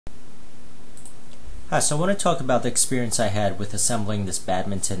Hi, so I want to talk about the experience I had with assembling this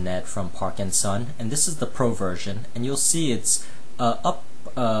badminton net from Park & Sun, and this is the Pro version, and you'll see it's up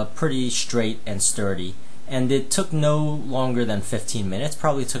pretty straight and sturdy, and it took no longer than 15 minutes,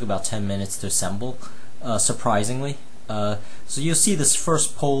 probably took about 10 minutes to assemble, surprisingly. So you'll see this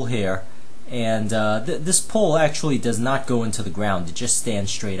first pole here, and this pole actually does not go into the ground, it just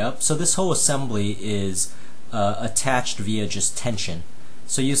stands straight up, so this whole assembly is attached via just tension.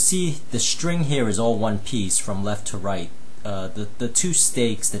 So you see the string here is all one piece from left to right. The two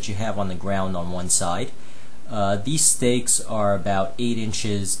stakes that you have on the ground on one side, these stakes are about 8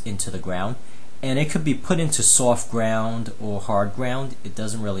 inches into the ground, and it could be put into soft ground or hard ground, it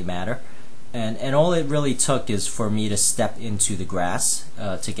doesn't really matter. And all it really took is for me to step into the grass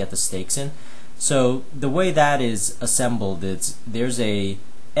to get the stakes in. So the way that is assembled is there's a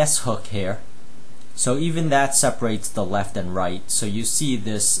S hook here. So even that separates the left and right. So you see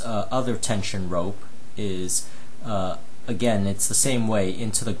this other tension rope is, again, it's the same way,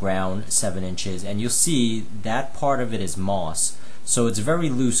 into the ground 7 inches. And you'll see that part of it is moss. So it's very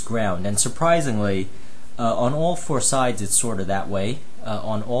loose ground. And surprisingly, on all 4 sides it's sort of that way,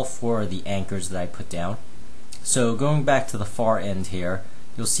 on all 4 of the anchors that I put down. So going back to the far end here,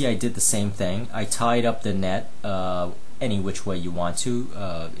 you'll see I did the same thing. I tied up the net any which way you want to.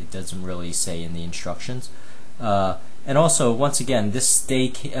 It doesn't really say in the instructions. And also, once again, this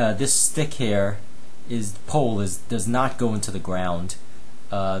stick here does not go into the ground.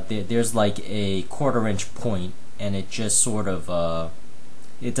 There's like a 1/4 inch point, and it just sort of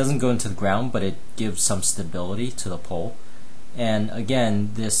it doesn't go into the ground, but it gives some stability to the pole. And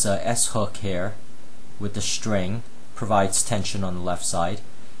again, this S hook here with the string provides tension on the left side.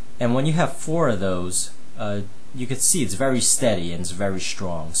 And when you have 4 of those, you can see it's very steady and it's very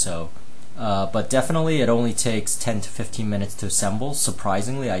strong. So, but definitely it only takes 10 to 15 minutes to assemble.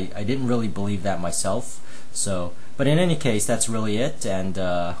 Surprisingly, I didn't really believe that myself. So, but in any case, that's really it. And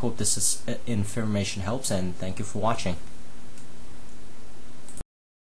hope this information helps. And thank you for watching.